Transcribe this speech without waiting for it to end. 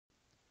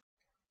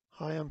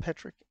Hi, I'm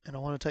Patrick, and I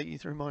want to take you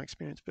through my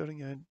experience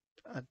building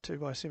a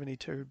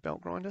 2x72 belt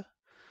grinder.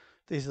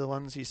 These are the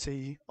ones you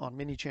see on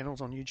many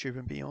channels on YouTube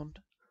and beyond.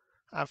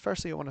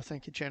 Firstly, I want to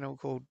thank a channel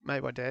called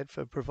Made by Dad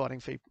for providing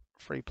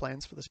free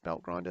plans for this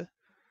belt grinder.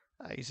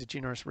 He's a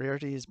generous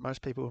rarity, as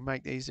most people who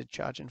make these are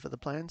charging for the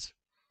plans.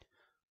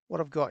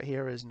 What I've got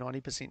here is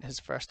 90% his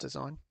first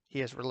design. He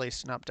has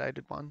released an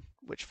updated one,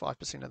 which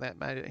 5% of that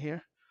made it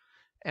here,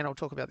 and I'll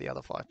talk about the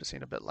other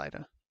 5% a bit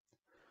later.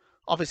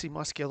 Obviously,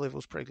 my skill level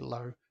is pretty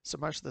low, so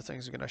most of the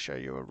things I'm going to show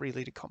you are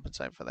really to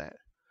compensate for that.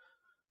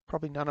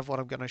 Probably none of what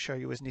I'm going to show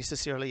you is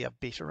necessarily a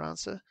better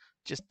answer,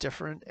 just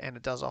different, and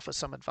it does offer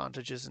some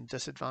advantages and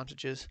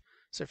disadvantages,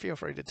 so feel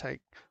free to take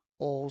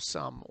all,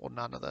 some, or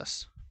none of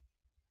this.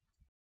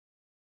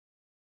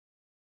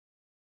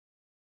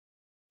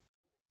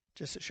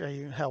 Just to show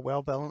you how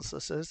well balanced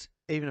this is,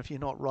 even if you're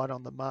not right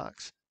on the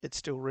marks, it's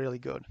still really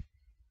good.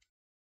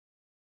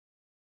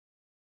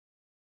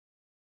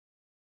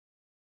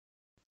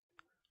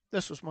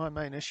 This was my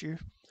main issue.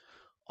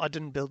 I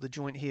didn't build the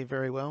joint here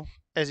very well.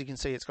 As you can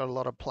see, it's got a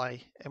lot of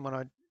play, and when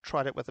I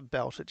tried it with a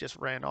belt, it just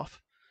ran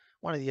off.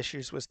 One of the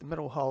issues was the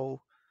middle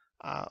hole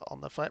on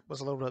the flat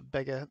was a little bit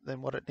bigger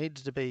than what it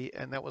needed to be,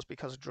 and that was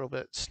because the drill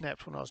bit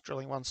snapped when I was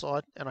drilling one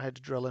side, and I had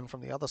to drill in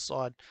from the other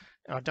side,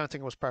 and I don't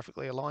think it was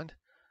perfectly aligned.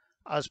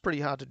 It was pretty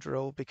hard to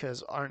drill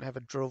because I don't have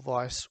a drill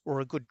vise or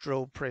a good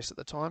drill press at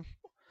the time.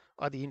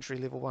 I had the entry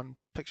level one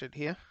pictured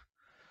here.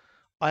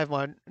 I have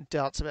my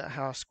doubts about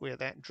how square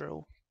that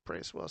drill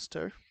press was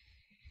too.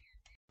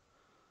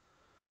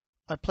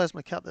 I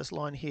plasma cut this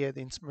line here,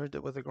 then smoothed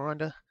it with a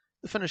grinder.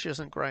 The finish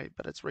isn't great,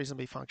 but it's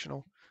reasonably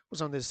functional. It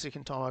was only the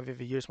second time I've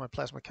ever used my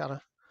plasma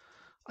cutter.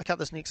 I cut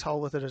this next hole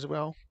with it as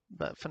well,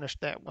 but finished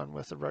that one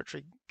with the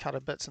rotary cutter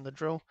bits in the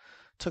drill.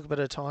 Took a bit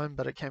of time,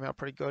 but it came out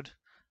pretty good.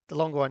 The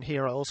longer one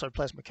here I also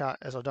plasma cut,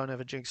 as I don't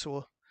have a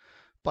jigsaw.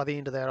 By the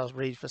end of that I was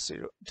ready to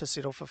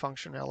settle for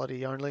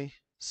functionality only,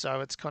 so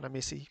it's kind of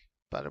messy,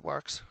 but it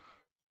works.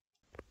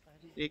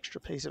 The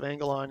extra piece of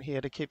angle iron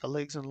here to keep the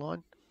legs in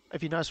line.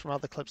 If you notice from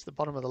other clips, the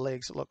bottom of the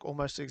legs look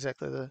almost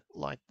exactly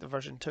like the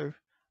version 2,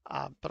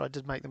 but I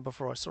did make them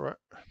before I saw it.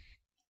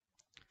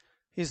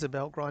 Here's the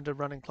belt grinder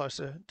running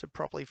closer to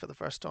properly for the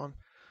first time.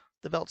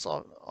 The belt's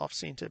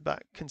off-center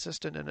but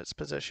consistent in its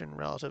position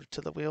relative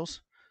to the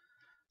wheels.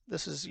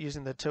 This is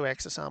using the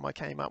 2-axis arm I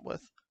came up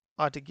with.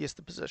 I had to guess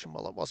the position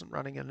while it wasn't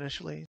running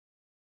initially.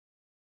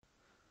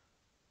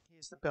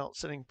 Here's the belt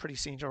sitting pretty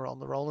center on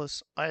the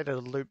rollers. I added a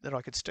loop that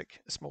I could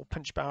stick a small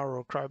pinch bar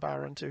or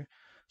crowbar into,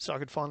 so I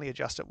could finally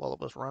adjust it while it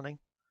was running.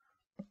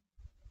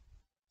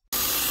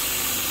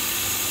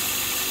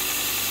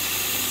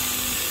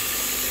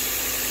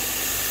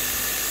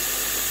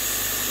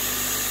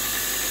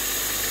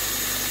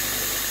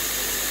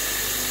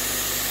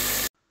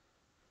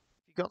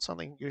 If you got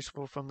something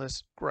useful from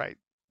this, great.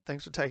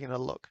 Thanks for taking a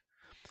look.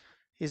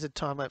 Here's a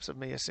time lapse of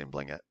me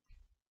assembling it.